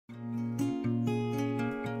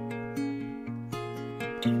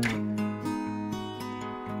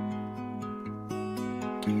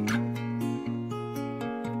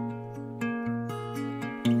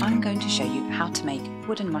to show you how to make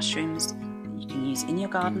wooden mushrooms that you can use in your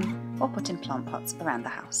garden or put in plant pots around the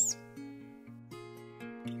house.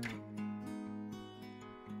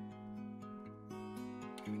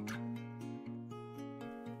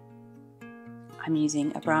 I'm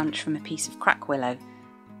using a branch from a piece of crack willow.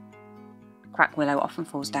 Crack willow often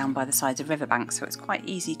falls down by the sides of riverbanks, so it's quite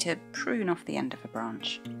easy to prune off the end of a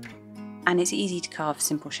branch. And it's easy to carve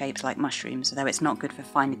simple shapes like mushrooms, though it's not good for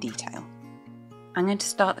finer detail. I'm going to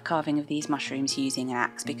start the carving of these mushrooms using an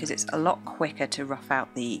axe because it's a lot quicker to rough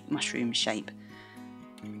out the mushroom shape.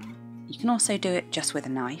 You can also do it just with a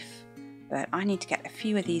knife, but I need to get a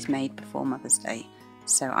few of these made before Mother's Day,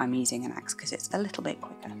 so I'm using an axe because it's a little bit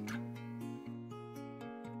quicker.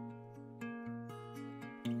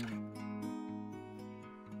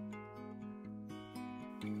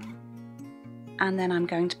 And then I'm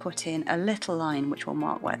going to put in a little line which will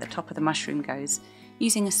mark where the top of the mushroom goes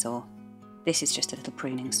using a saw. This is just a little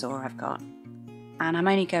pruning saw I've got. And I'm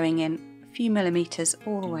only going in a few millimetres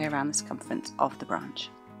all the way around the circumference of the branch.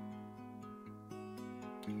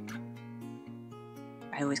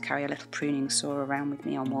 I always carry a little pruning saw around with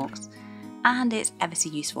me on walks, and it's ever so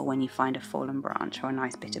useful when you find a fallen branch or a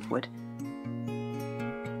nice bit of wood.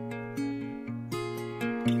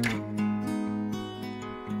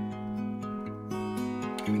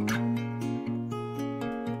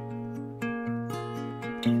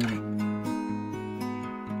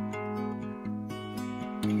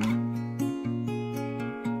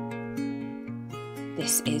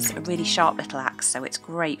 This is a really sharp little axe, so it's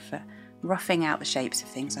great for roughing out the shapes of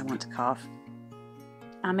things I want to carve.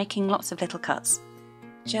 I'm making lots of little cuts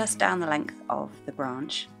just down the length of the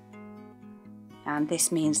branch, and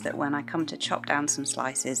this means that when I come to chop down some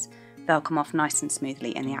slices, they'll come off nice and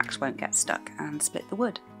smoothly and the axe won't get stuck and split the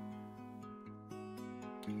wood.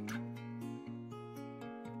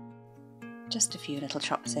 Just a few little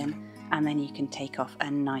chops in, and then you can take off a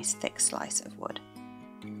nice thick slice of wood.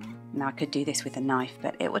 Now I could do this with a knife,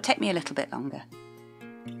 but it would take me a little bit longer.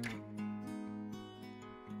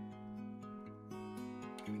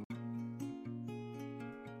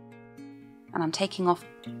 And I'm taking off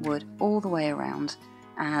wood all the way around,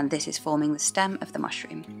 and this is forming the stem of the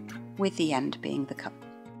mushroom, with the end being the cup.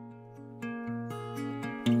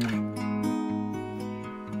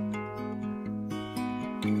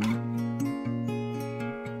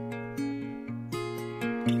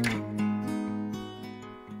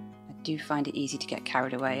 I do find it easy to get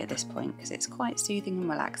carried away at this point because it's quite soothing and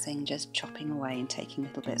relaxing just chopping away and taking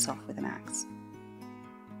little bits off with an axe.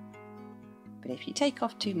 But if you take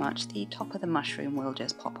off too much, the top of the mushroom will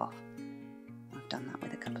just pop off. I've done that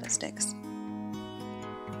with a couple of sticks.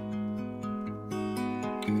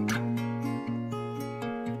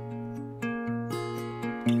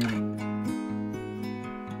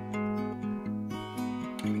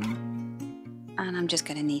 And I'm just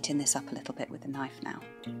going to neaten this up a little bit with a knife now.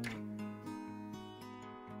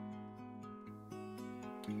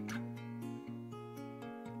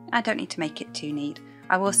 I don't need to make it too neat.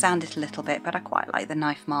 I will sand it a little bit, but I quite like the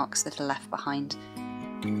knife marks that are left behind.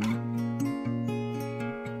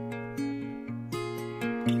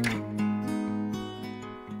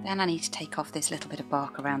 Then I need to take off this little bit of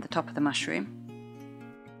bark around the top of the mushroom.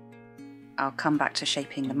 I'll come back to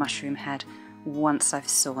shaping the mushroom head once I've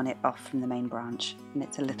sawn it off from the main branch, and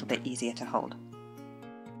it's a little bit easier to hold.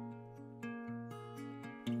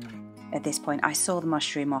 At this point I saw the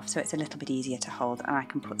mushroom off, so it's a little bit easier to hold, and I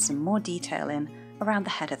can put some more detail in around the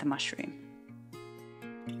head of the mushroom.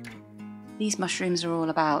 These mushrooms are all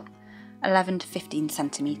about 11 to 15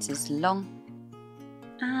 centimetres long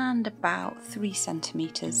and about 3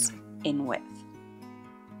 centimetres in width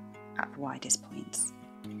at the widest points.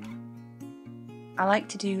 I like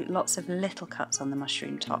to do lots of little cuts on the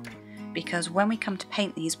mushroom top because when we come to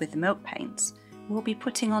paint these with the milk paints, we'll be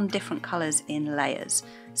putting on different colours in layers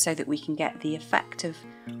so that we can get the effect of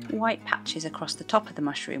white patches across the top of the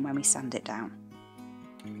mushroom when we sand it down.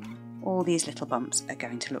 All these little bumps are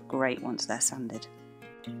going to look great once they're sanded.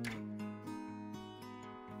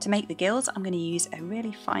 To make the gills, I'm going to use a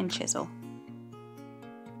really fine chisel.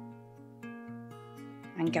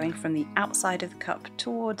 And going from the outside of the cup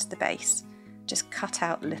towards the base, just cut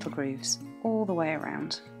out little grooves all the way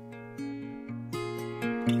around.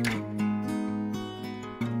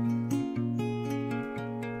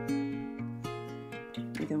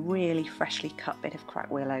 With a really freshly cut bit of crack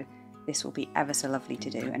willow, this will be ever so lovely to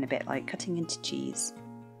do and a bit like cutting into cheese.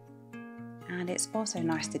 And it's also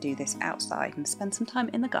nice to do this outside and spend some time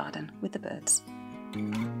in the garden with the birds.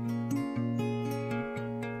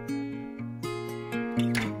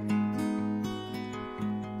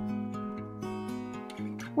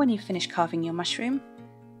 When you've finished carving your mushroom,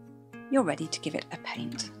 you're ready to give it a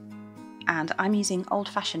paint. And I'm using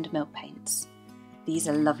old-fashioned milk paints. These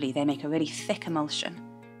are lovely, they make a really thick emulsion,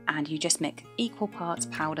 and you just mix equal parts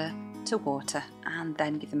powder to water and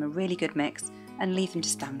then give them a really good mix and leave them to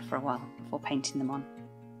stand for a while before painting them on.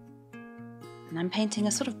 And I'm painting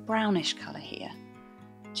a sort of brownish colour here,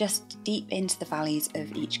 just deep into the valleys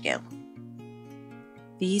of each gill.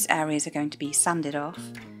 These areas are going to be sanded off,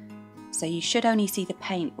 so you should only see the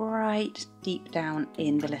paint right deep down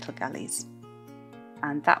in the little gullies,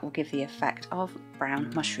 and that will give the effect of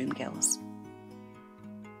brown mushroom gills.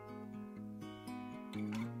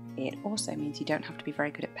 It also means you don't have to be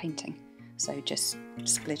very good at painting, so just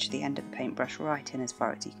splidge the end of the paintbrush right in as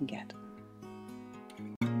far as you can get.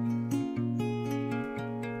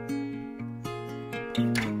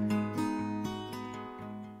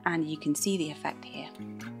 And you can see the effect here.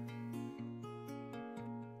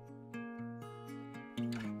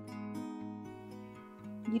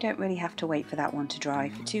 You don't really have to wait for that one to dry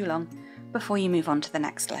for too long before you move on to the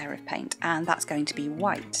next layer of paint, and that's going to be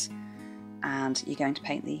white. And you're going to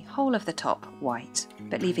paint the whole of the top white,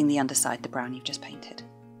 but leaving the underside the brown you've just painted.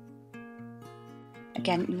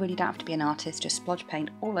 Again, you really don't have to be an artist, just splodge paint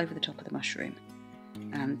all over the top of the mushroom.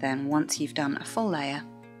 And then once you've done a full layer,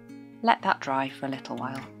 let that dry for a little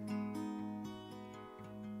while.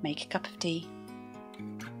 Make a cup of tea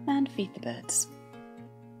and feed the birds.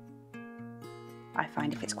 I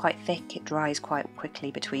find if it's quite thick, it dries quite quickly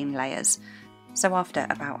between layers, so after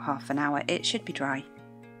about half an hour it should be dry,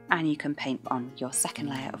 and you can paint on your second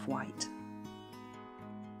layer of white.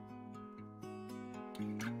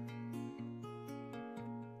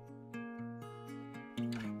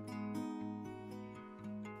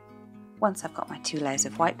 Once I've got my 2 layers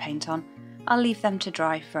of white paint on, I'll leave them to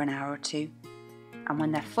dry for an hour or 2, and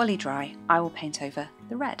when they're fully dry, I will paint over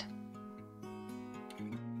the red.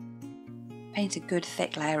 Paint a good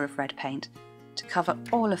thick layer of red paint to cover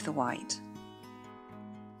all of the white.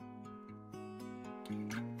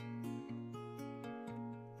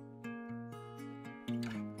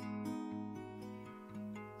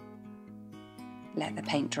 Let the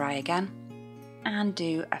paint dry again and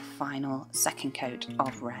do a final second coat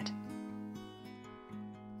of red.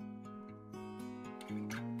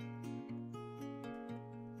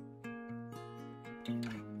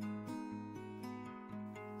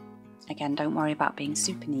 Again, don't worry about being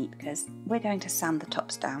super neat because we're going to sand the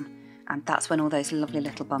tops down, and that's when all those lovely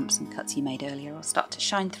little bumps and cuts you made earlier will start to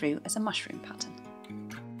shine through as a mushroom pattern.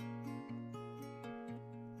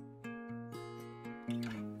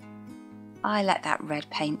 I let that red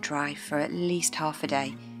paint dry for at least half a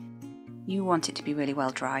day. You want it to be really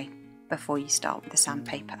well dry before you start with the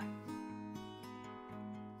sandpaper.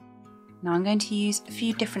 Now I'm going to use a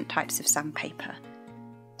few different types of sandpaper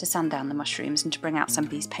to sand down the mushrooms and to bring out some of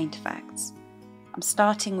these paint effects. I'm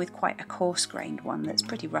starting with quite a coarse-grained one that's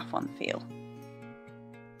pretty rough on feel.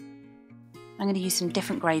 I'm going to use some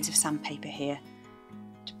different grades of sandpaper here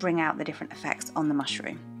to bring out the different effects on the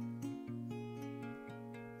mushroom.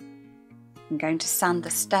 I'm going to sand the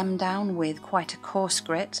stem down with quite a coarse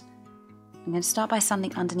grit. I'm going to start by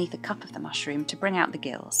sanding underneath the cup of the mushroom to bring out the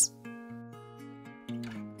gills.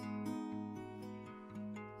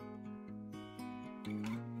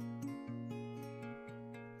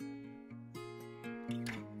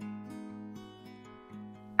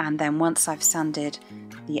 And then once I've sanded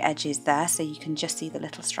the edges there so you can just see the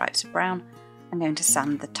little stripes of brown, I'm going to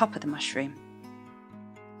sand the top of the mushroom.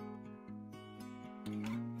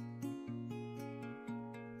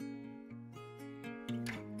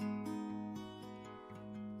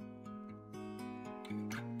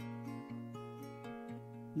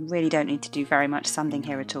 You really don't need to do very much sanding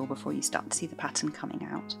here at all before you start to see the pattern coming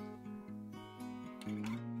out.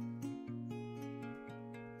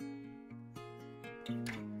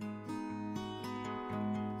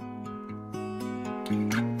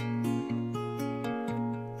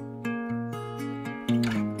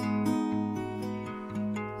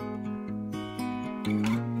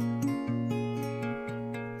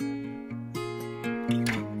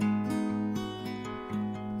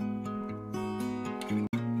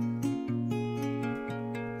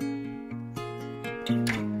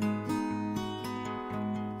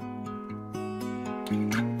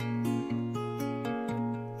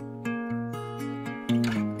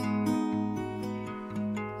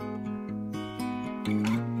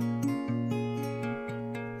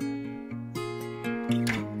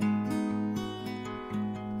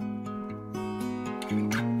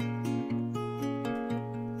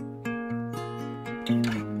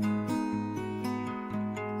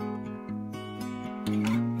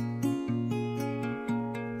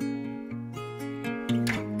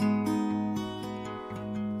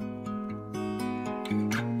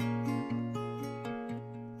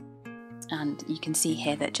 And you can see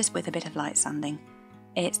here that just with a bit of light sanding,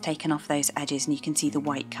 it's taken off those edges and you can see the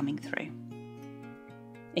white coming through.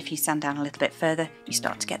 If you sand down a little bit further, you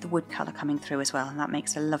start to get the wood colour coming through as well, and that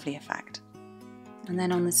makes a lovely effect. And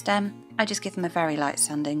then on the stem, I just give them a very light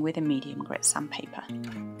sanding with a medium grit sandpaper.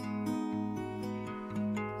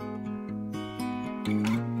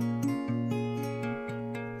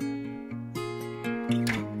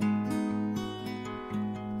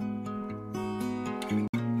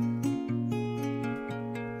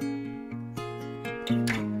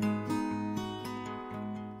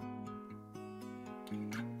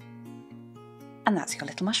 And that's your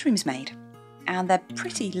little mushrooms made. And they're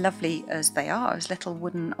pretty lovely as they are, as little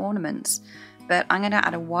wooden ornaments. But I'm going to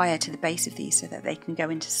add a wire to the base of these so that they can go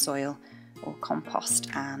into soil or compost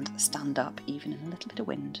and stand up even in a little bit of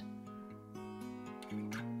wind.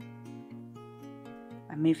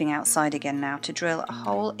 I'm moving outside again now to drill a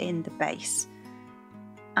hole in the base.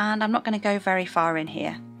 And I'm not going to go very far in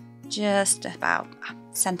here, just about 1.5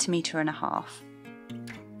 centimetres.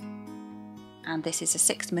 And this is a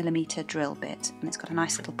 6mm drill bit, and it's got a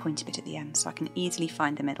nice little pointy bit at the end, so I can easily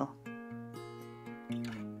find the middle.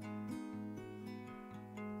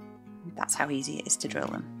 That's how easy it is to drill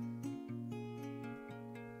them.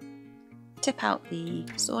 Tip out the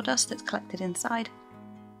sawdust that's collected inside,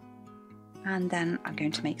 and then I'm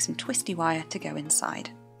going to make some twisty wire to go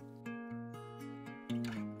inside.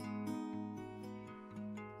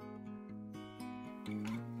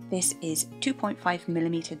 This is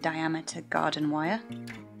 2.5mm diameter garden wire.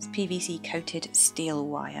 It's PVC coated steel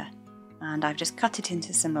wire, and I've just cut it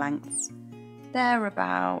into some lengths. They're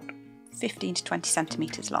about 15 to 20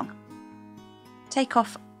 centimetres long. Take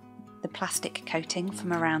off the plastic coating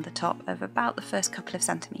from around the top of about the first couple of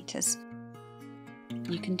centimetres.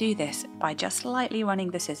 You can do this by just lightly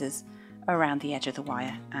running the scissors around the edge of the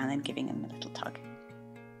wire and then giving them a little tug.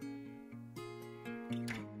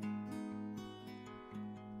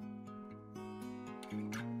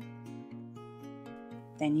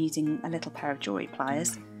 Then using a little pair of jewellery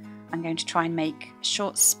pliers, I'm going to try and make a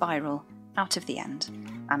short spiral out of the end,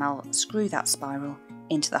 and I'll screw that spiral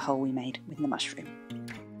into the hole we made with the mushroom.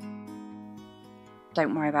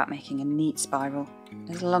 Don't worry about making a neat spiral,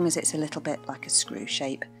 as long as it's a little bit like a screw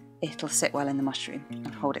shape, it'll sit well in the mushroom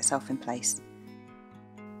and hold itself in place.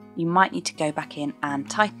 You might need to go back in and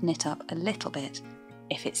tighten it up a little bit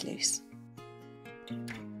if it's loose.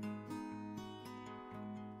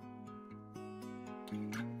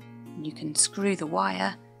 You can screw the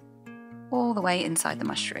wire all the way inside the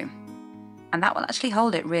mushroom, and that will actually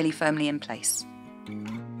hold it really firmly in place.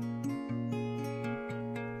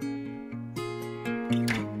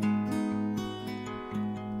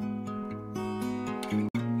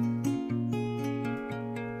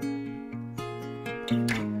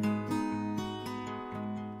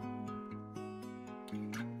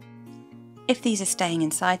 If these are staying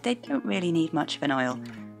inside, they don't really need much of an oil.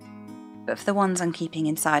 But for the ones I'm keeping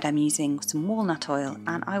inside, I'm using some walnut oil,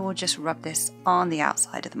 and I will just rub this on the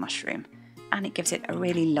outside of the mushroom, and it gives it a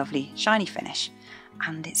really lovely shiny finish,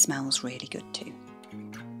 and it smells really good too.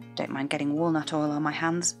 Don't mind getting walnut oil on my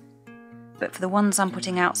hands, but for the ones I'm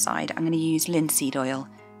putting outside, I'm going to use linseed oil,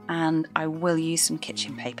 and I will use some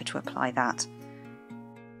kitchen paper to apply that.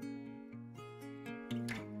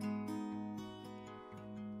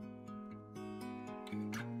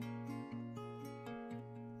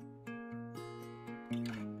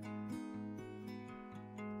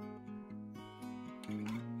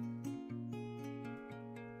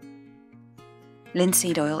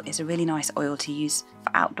 Linseed oil is a really nice oil to use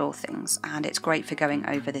for outdoor things, and it's great for going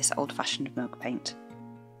over this old-fashioned milk paint.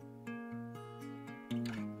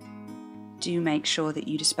 Do make sure that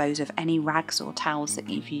you dispose of any rags or towels that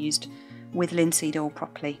you've used with linseed oil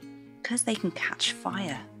properly, because they can catch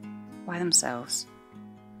fire by themselves,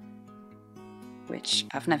 which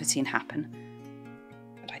I've never seen happen,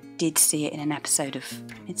 but I did see it in an episode of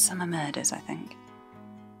Midsummer Murders, I think.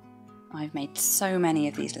 I've made so many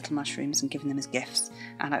of these little mushrooms and given them as gifts,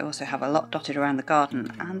 and I also have a lot dotted around the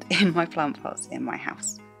garden and in my plant pots in my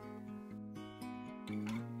house.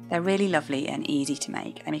 They're really lovely and easy to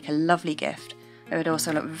make. They make a lovely gift. They would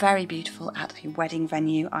also look very beautiful at a wedding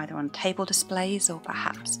venue, either on table displays or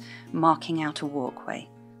perhaps marking out a walkway.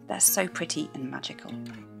 They're so pretty and magical.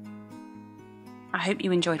 I hope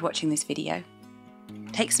you enjoyed watching this video.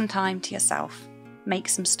 Take some time to yourself, make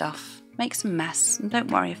some stuff, make some mess, and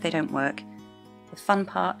don't worry if they don't work. The fun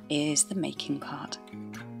part is the making part.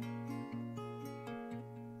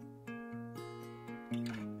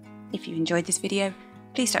 If you enjoyed this video,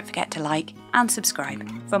 please don't forget to like and subscribe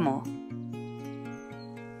for more.